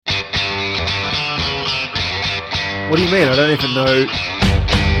What do you mean? I don't even know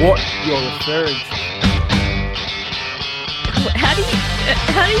what you're referring to. How do you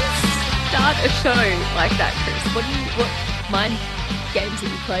start a show like that, Chris? What mind games are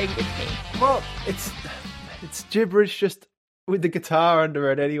you playing with me? Well, it's gibberish just with the guitar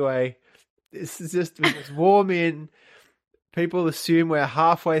under it anyway. This is just we just warm in. People assume we're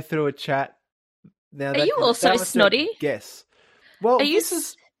halfway through a chat. Now, are you also snotty? Guess. Well, are you?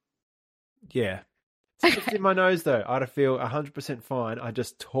 Yeah. It's just in my nose though. I feel 100% fine. I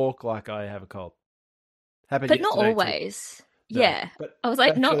just talk like I have a cold. But not always. Too. No, yeah. I was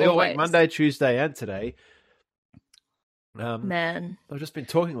like, not always. Like Monday, Tuesday, and today. Man. I've just been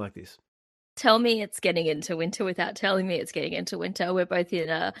talking like this. Tell me it's getting into winter without telling me it's getting into winter. We're both in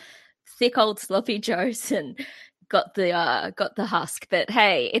a thick old sloppy joes and got the husk. But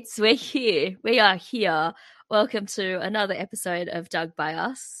hey, we're here. We are here. Welcome to another episode of Doug by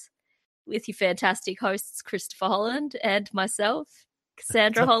Us with your fantastic hosts Christopher Holland and myself,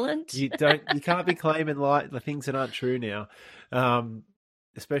 Cassandra Holland. You can't be claiming the things that aren't true now.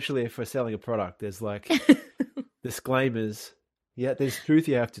 Especially if we're selling a product. There's like disclaimers. Yeah, there's truth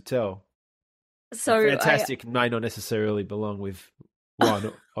you have to tell. So fantastic may not necessarily belong with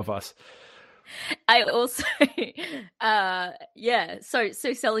one of us. I also,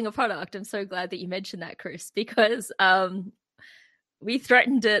 so selling a product. I'm so glad that you mentioned that, Chris, because we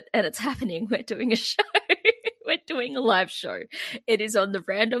threatened it and it's happening. We're doing a show. We're doing a live show. It is on the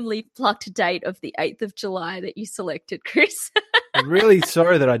randomly plucked date of the 8th of July that you selected, Chris. I'm really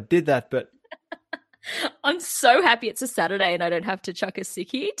sorry that I did that, but I'm so happy it's a Saturday and I don't have to chuck a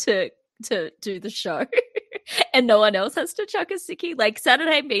sickie to do the show and no one else has to chuck a sickie. Like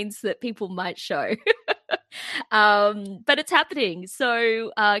Saturday means that people might show. But it's happening.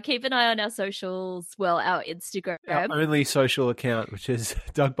 So keep an eye on our socials. Well, our Instagram. Our only social account, which is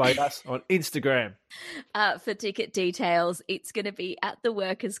Doug by Us on Instagram. For ticket details, it's going to be at the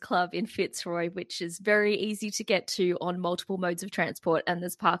Workers Club in Fitzroy, which is very easy to get to on multiple modes of transport, and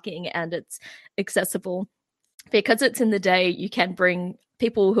there's parking and it's accessible. Because it's in the day, you can bring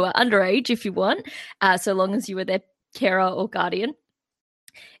people who are underage if you want, so long as you were their carer or guardian.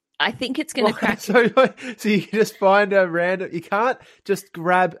 I think it's going to crack. So you can just find a random. You can't just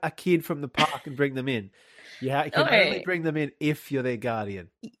grab a kid from the park and bring them in. You can only bring them in if you're their guardian.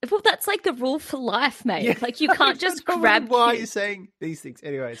 Well, that's like the rule for life, mate. Yeah. Like you can't just grab. Why are you saying these things?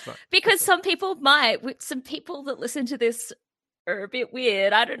 Anyway, it's fine. Because some people might. Some people that listen to this are a bit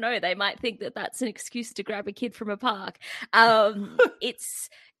weird. I don't know. They might think that that's an excuse to grab a kid from a park. It's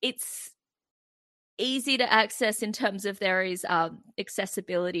easy to access in terms of there is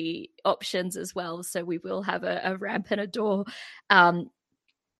accessibility options as well. So we will have a ramp and a door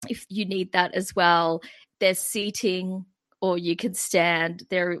if you need that as well. There's seating or you can stand.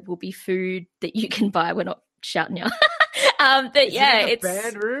 There will be food that you can buy. We're not shouting you. But yeah, it's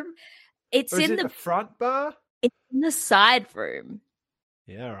band room. It's in the front bar. It's in the side room.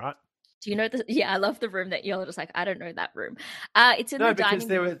 Yeah, all right. Do you know the? Yeah, I love the room that you're just like, I don't know that room. It's in the dining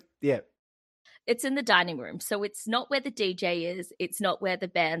room. It's in the dining room. So it's not where the DJ is. It's not where the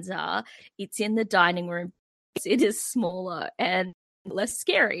bands are. It's in the dining room. It is smaller and less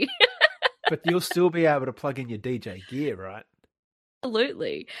scary. But you'll still be able to plug in your DJ gear, right?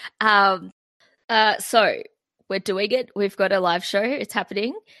 Absolutely. So we're doing it. We've got a live show. It's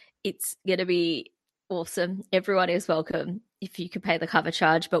happening. It's going to be awesome. Everyone is welcome if you can pay the cover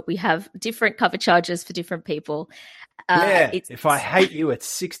charge, but we have different cover charges for different people. If I hate you, it's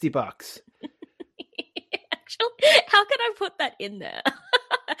 $60. Actually, how can I put that in there?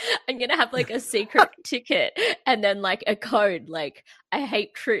 I'm going to have like a secret ticket and then like a code like I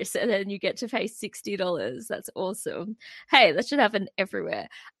hate Chris and then you get to pay $60. That's awesome. Hey, that should happen everywhere.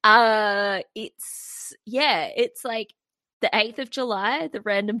 It's like the 8th of July, the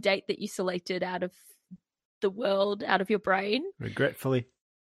random date that you selected out of the world, out of your brain. Regretfully.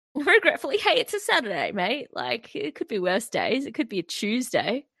 Hey, it's a Saturday, mate. Like, it could be worse days. It could be a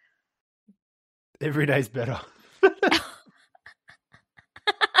Tuesday. Every day's better.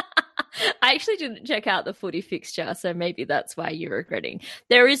 I actually didn't check out the footy fixture, so maybe that's why you're regretting.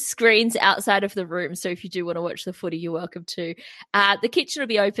 There is screens outside of the room, so if you do want to watch the footy, you're welcome to. The kitchen will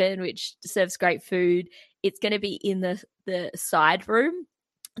be open, which serves great food. It's going to be in the side room,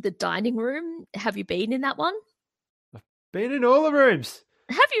 the dining room. Have you been in that one? I've been in all the rooms.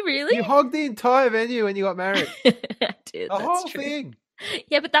 Have you really? You hogged the entire venue when you got married. I did. The whole thing.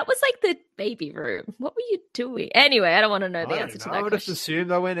 Yeah, but that was like the baby room. What were you doing? Anyway, I don't want to know the answer to that I would have question.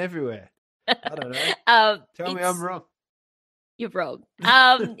 assumed I went everywhere. I don't know. Tell me I'm wrong. You're wrong.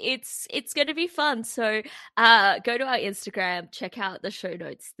 It's going to be fun. So, go to our Instagram, check out the show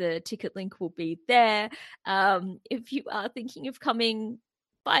notes. The ticket link will be there. If you are thinking of coming,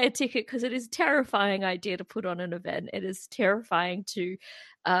 buy a ticket because it is a terrifying idea to put on an event. It is terrifying to.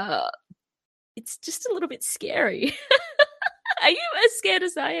 It's just a little bit scary. Are you as scared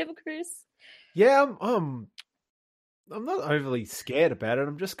as I am, Chris? Yeah, I'm not overly scared about it.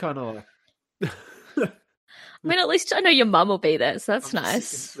 I'm just kind of like. I mean, at least I know your mum will be there, so that's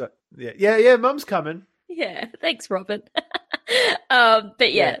nice. Yeah. Mum's coming. Yeah, thanks, Robin.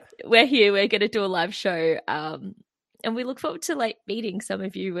 But yeah, we're here. We're going to do a live show, and we look forward to like meeting some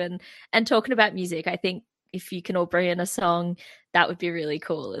of you and talking about music. I think if you can all bring in a song, that would be really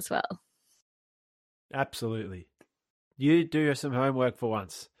cool as well. Absolutely. You do some homework for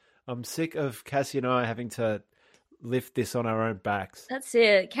once. I'm sick of Cassie and I having to lift this on our own backs. That's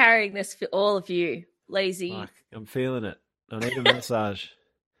it. Carrying this for all of you. Lazy. Like, I'm feeling it. I need a massage.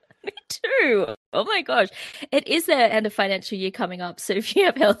 Me too. Oh my gosh. It is the end of financial year coming up. So if you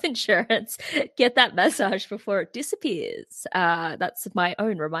have health insurance, get that massage before it disappears. That's my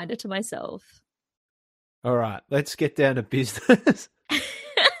own reminder to myself. All right. Let's get down to business.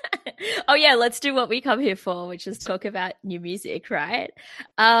 Oh yeah, let's do what we come here for, which is talk about new music, right?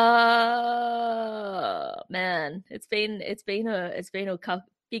 Man, it's been a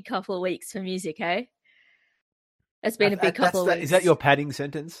big couple of weeks for music, hey? It's been a big couple of weeks. Is that your padding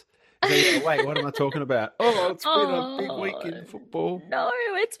sentence? Wait, what am I talking about? Oh, it's been a big week in football. No,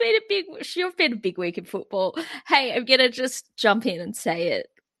 you've been a big week in football. Hey, I'm gonna just jump in and say it.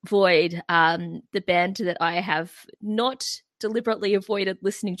 Void, the band that I have not deliberately avoided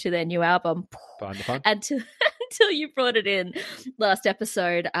listening to their new album until you brought it in last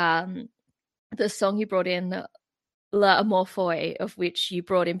episode. The song you brought in, La Amorphoe, of which you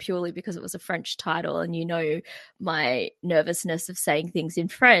brought in purely because it was a French title, and you know my nervousness of saying things in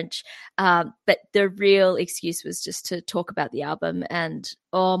French. But the real excuse was just to talk about the album. And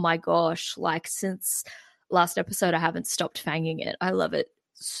oh my gosh, like since last episode, I haven't stopped fanging it. I love it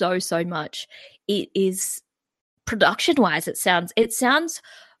so much. It is production-wise, it sounds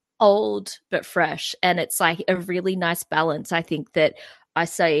old but fresh, and it's like a really nice balance. I think that I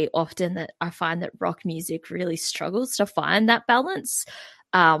say often that I find that rock music really struggles to find that balance,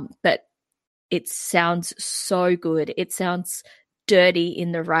 but it sounds so good. It sounds dirty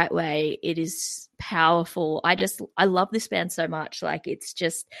in the right way. It is powerful. I love this band so much. Like, it's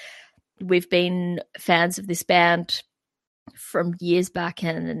just, we've been fans of this band from years back,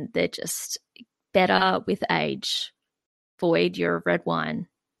 and they're just better with age. Void, you're a red wine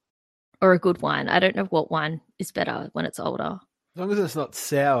or a good wine. I don't know what wine is better when it's older. As long as it's not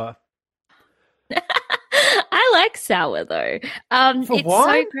sour. I like sour though. It's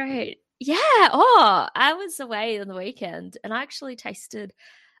wine? So great. Yeah. Oh, I was away on the weekend and I actually tasted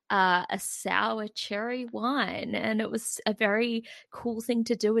a sour cherry wine, and it was a very cool thing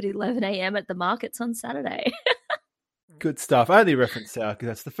to do at 11 a.m. at the markets on Saturday. Good stuff. I only referenced sour because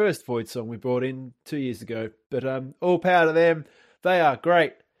that's the first Void song we brought in 2 years ago. But all power to them. They are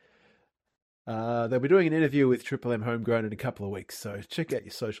great. They'll be doing an interview with Triple M Homegrown in a couple of weeks, so check out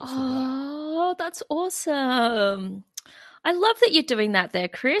your socials. Oh, that's awesome. I love that you're doing that there,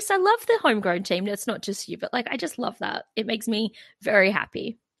 Chris. I love the Homegrown team. It's not just you, but like, I just love that. It makes me very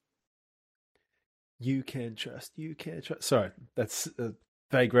happy. You can trust. Sorry, that's a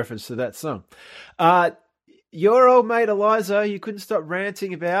vague reference to that song. Your old mate Eliza, you couldn't stop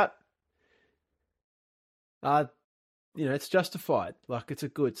ranting about. It's justified. Like, it's a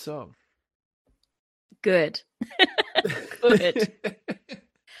good song. Good. Good.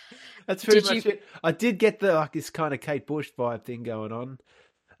 That's pretty much it. I did get this kind of Kate Bush vibe thing going on.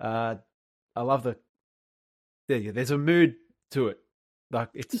 I love there's a mood to it. Like,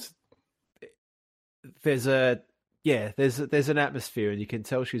 there's an atmosphere, and you can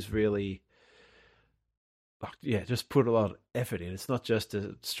tell she's really just put a lot of effort in. It's not just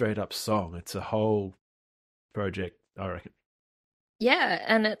a straight up song. It's a whole project, I reckon. Yeah,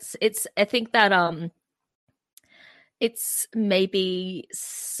 and it's I think that it's maybe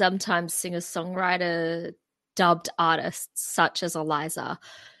sometimes singer-songwriter dubbed artists such as Eliza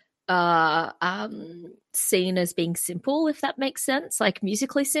seen as being simple, if that makes sense, like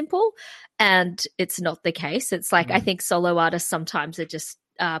musically simple, and it's not the case. It's like I think solo artists sometimes are just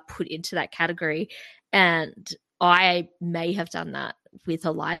put into that category, and I may have done that with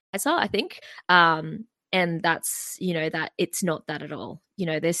Eliza, I think. And that's, that it's not that at all.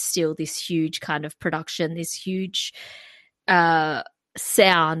 There's still this huge kind of production, this huge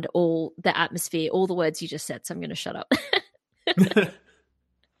sound, all the atmosphere, all the words you just said. So I'm going to shut up.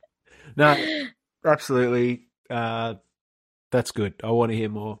 No, absolutely. That's good. I want to hear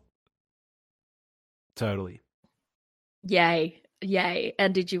more. Totally. Yay. Yay.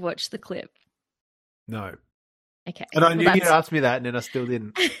 And did you watch the clip? No. Okay. And I Well, knew you'd ask me that, and then I still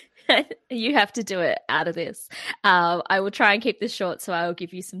didn't. you have to do it out of this. I will try and keep this short, so I will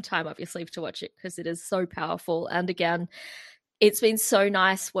give you some time up your sleeve to watch it because it is so powerful. And again, it's been so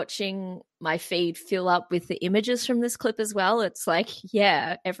nice watching my feed fill up with the images from this clip as well. It's like,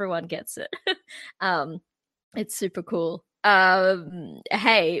 yeah, everyone gets it. It's super cool.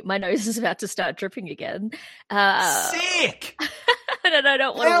 Hey, my nose is about to start dripping again. Sick! And I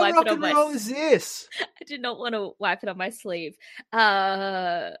don't want to How wipe rock it on and my. roll is this? I did not want to wipe it on my sleeve.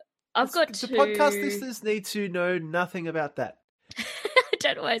 I've got the two. podcast listeners need to know nothing about that. I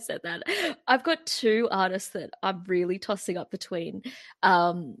don't know why I said that. I've got two artists that I'm really tossing up between.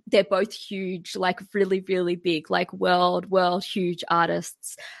 They're both huge, like really, really big, like world huge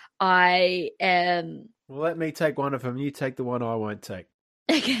artists. I am. Well, let me take one of them. You take the one I won't take.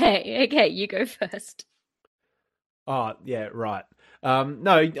 Okay, you go first. Oh, yeah, right.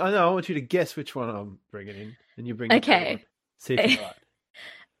 No, I know. I want you to guess which one I'm bringing in, and you bring. Okay. See if you're right.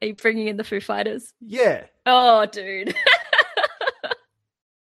 Are you bringing in the Foo Fighters? Yeah. Oh, dude.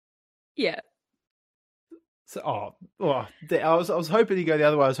 Yeah. So, I was hoping you go the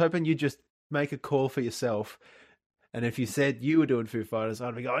other way. I was hoping you just make a call for yourself, and if you said you were doing Foo Fighters,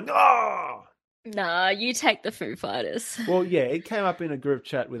 I'd be going, oh. Nah, you take the Foo Fighters. Well, yeah, it came up in a group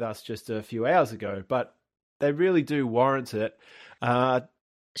chat with us just a few hours ago, but they really do warrant it.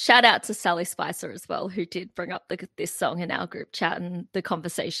 Shout out to Sally Spicer as well, who did bring up this song in our group chat and the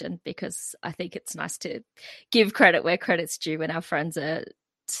conversation, because I think it's nice to give credit where credit's due when our friends are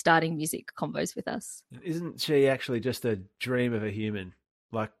starting music combos with us. Isn't she actually just a dream of a human?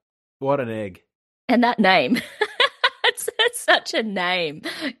 Like, what an egg. And that name. it's such a name.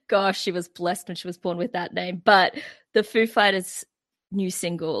 Gosh, she was blessed when she was born with that name. But the Foo Fighters' new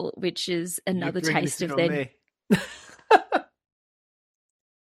single, which is another taste of their...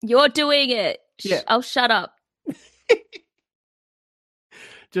 You're doing it. Yeah. I'll shut up.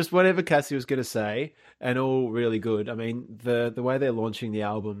 Just whatever Cassie was going to say, and all really good. I mean, the way they're launching the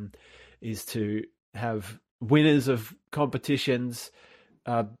album is to have winners of competitions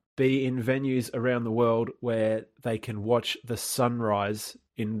be in venues around the world where they can watch the sunrise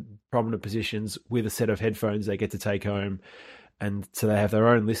in prominent positions with a set of headphones they get to take home, and so they have their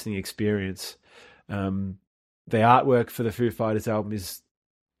own listening experience. The artwork for the Foo Fighters album is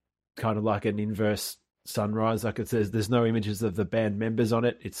kind of like an inverse sunrise. Like it says, there's no images of the band members on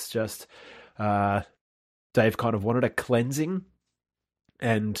it. It's just Dave kind of wanted a cleansing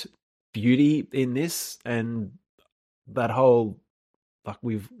and beauty in this, and that whole, like,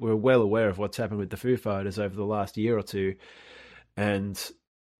 we're well aware of what's happened with the Foo Fighters over the last year or two, and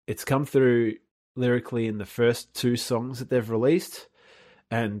it's come through lyrically in the first two songs that they've released,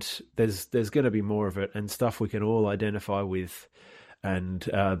 and there's going to be more of it and stuff we can all identify with. And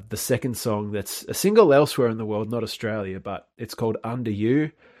the second song, that's a single elsewhere in the world, not Australia, but it's called Under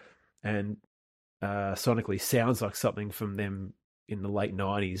You, and sonically sounds like something from them in the late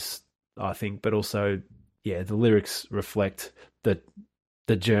 90s, I think, but also, yeah, the lyrics reflect the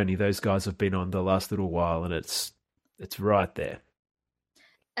journey those guys have been on the last little while, and it's right there.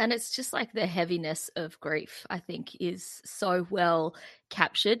 And it's just like the heaviness of grief, I think, is so well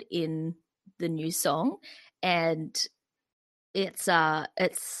captured in the new song. And it's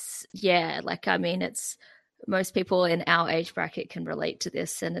yeah, like, I mean, it's, most people in our age bracket can relate to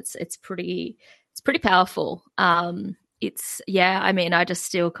this, and it's pretty powerful. It's, yeah, I mean, I just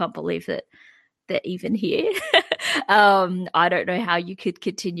still can't believe that they're even here. I don't know how you could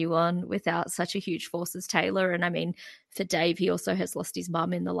continue on without such a huge force as Taylor. And I mean, for Dave, he also has lost his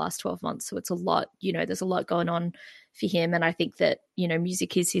mum in the last 12 months. So it's a lot, there's a lot going on for him. And I think that,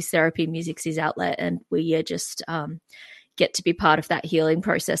 music is his therapy, music's his outlet. And we are just get to be part of that healing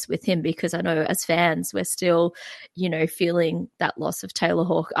process with him, because I know as fans, we're still, feeling that loss of Taylor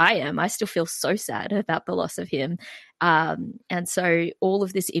Hawk. I still feel so sad about the loss of him. And so all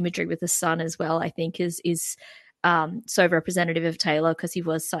of this imagery with the sun as well, I think is so representative of Taylor, because he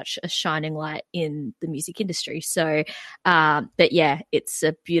was such a shining light in the music industry. So, but yeah, it's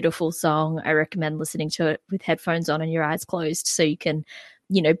a beautiful song. I recommend listening to it with headphones on and your eyes closed, so you can,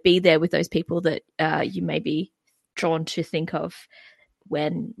 be there with those people that you may be drawn to think of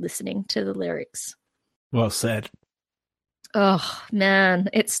when listening to the lyrics. Well said. Oh man,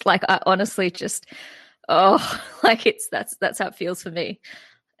 it's like, I honestly just, like that's how it feels for me.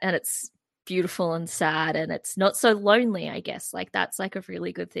 And it's beautiful and sad, and it's not so lonely, I guess. Like, that's like a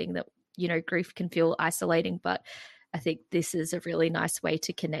really good thing, that, grief can feel isolating, but I think this is a really nice way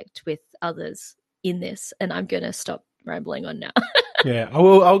to connect with others in this. And I'm going to stop rambling on now. Yeah,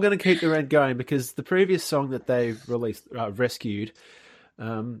 I'm going to keep the rant going because the previous song that they released, Rescued,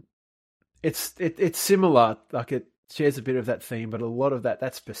 it's similar. Like it shares a bit of that theme, but a lot of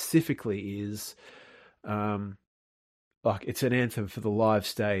that specifically is, like it's an anthem for the live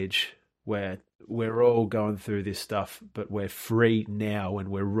stage where we're all going through this stuff, but we're free now and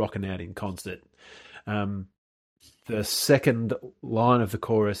we're rocking out in concert. The second line of the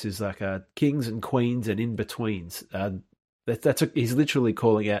chorus is like kings and queens and in betweens. He's literally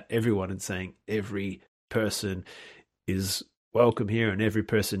calling out everyone and saying every person is welcome here and every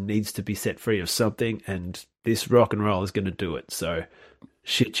person needs to be set free of something, and this rock and roll is going to do it. So,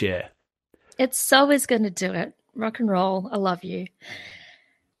 shit, yeah. It's so is going to do it. Rock and roll. I love you.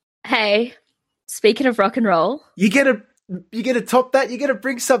 Hey, speaking of rock and roll, you get to top that. You get to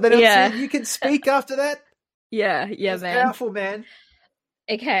bring something else in. You can speak after that. Yeah, That's man. Powerful, man.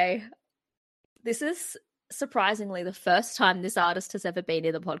 Okay, this is surprisingly the first time this artist has ever been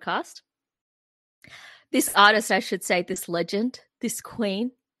in the podcast. This artist, I should say, this legend, this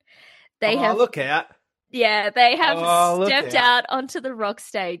queen. They have look out. Yeah, they have stepped out onto the rock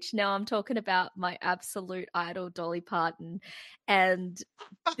stage. Now I'm talking about my absolute idol, Dolly Parton. And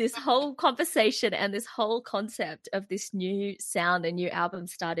this whole conversation and this whole concept of this new sound and new album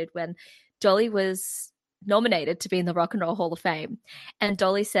started when Dolly was nominated to be in the Rock and Roll Hall of Fame. And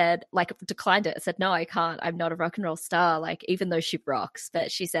Dolly said, like, declined it, said, no, I can't. I'm not a rock and roll star, like, even though she rocks.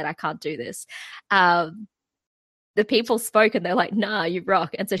 But she said, I can't do this. The people spoke and they're like, nah, you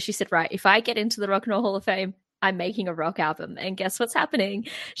rock. And so she said, right, if I get into the Rock and Roll Hall of Fame, I'm making a rock album. And guess what's happening?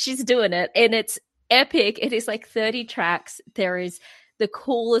 She's doing it. And it's epic. It is like 30 tracks. There is the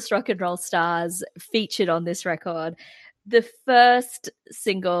coolest rock and roll stars featured on this record. The first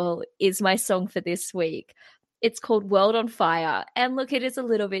single is my song for this week. It's called World on Fire. And look, it is a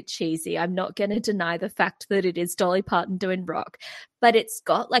little bit cheesy. I'm not going to deny the fact that it is Dolly Parton doing rock. But it's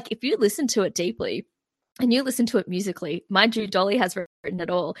got, like, if you listen to it deeply, and you listen to it musically, mind you, Dolly has written it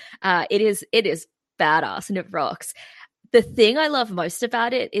all. It is badass and it rocks. The thing I love most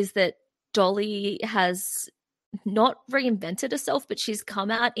about it is that Dolly has not reinvented herself, but she's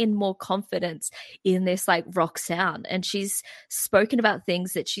come out in more confidence in this like rock sound, and she's spoken about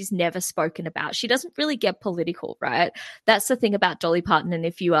things that she's never spoken about. She doesn't really get political, right? That's the thing about Dolly Parton. And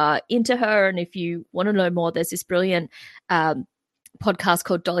if you are into her and if you want to know more, there's this brilliant podcast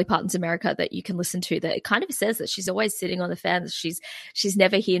called Dolly Parton's America that you can listen to that it kind of says that she's always sitting on the fence. She's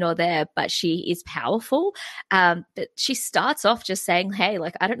never here nor there, but she is powerful. But she starts off just saying, hey,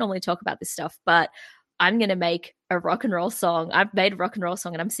 like, I don't normally talk about this stuff, but I'm going to make a rock and roll song. I've made a rock and roll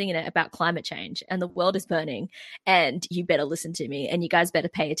song and I'm singing it about climate change and the world is burning and you better listen to me and you guys better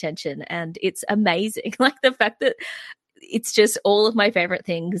pay attention. And it's amazing. Like the fact that it's just all of my favorite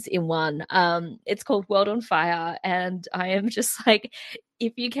things in one. It's called World on Fire. And I am just like,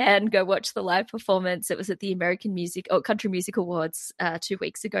 if you can go watch the live performance, it was at the American Music or Country Music Awards 2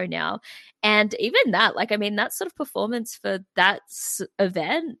 weeks ago now. And even that, like, I mean, that sort of performance for that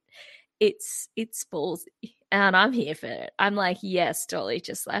event, it's ballsy and I'm here for it. I'm like, yes, Dolly,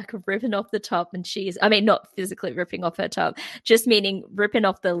 just like ripping off the top. And I mean, not physically ripping off her top, just meaning ripping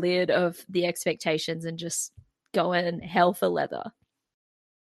off the lid of the expectations and just going hell for leather.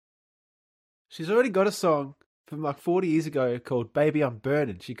 She's already got a song from like 40 years ago called Baby I'm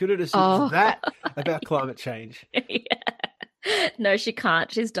Burning. She could have just used that about climate change. Yeah. No, she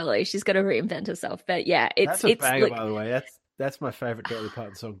can't. She's Dolly. She's got to reinvent herself. But yeah, it's a banger, by the way. That's my favourite Dolly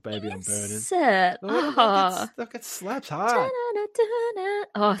Parton song, Baby I'm Burning. It slaps hard.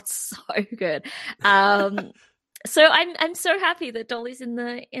 Oh, it's so good. So I'm so happy that Dolly's in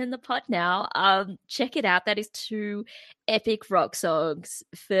the pod now. Check it out. That is 2 epic rock songs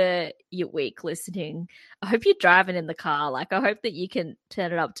for your week listening. I hope you're driving in the car. Like, I hope that you can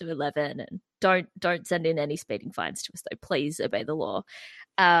turn it up to 11 and don't send in any speeding fines to us though. Please obey the law.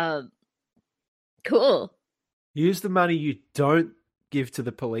 Cool. Use the money you don't give to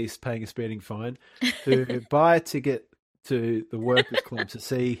the police paying a speeding fine to buy a ticket to the Workers' Club to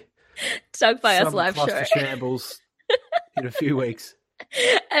see Doug Bias live show shambles in a few weeks.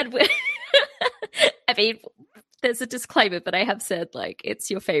 And I mean, there's a disclaimer, but I have said, like,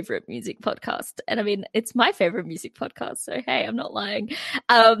 it's your favorite music podcast. And I mean, it's my favorite music podcast. So, hey, I'm not lying.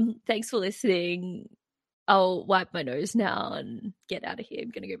 Thanks for listening. I'll wipe my nose now and get out of here. I'm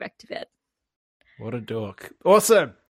going to go back to bed. What a dork. Awesome.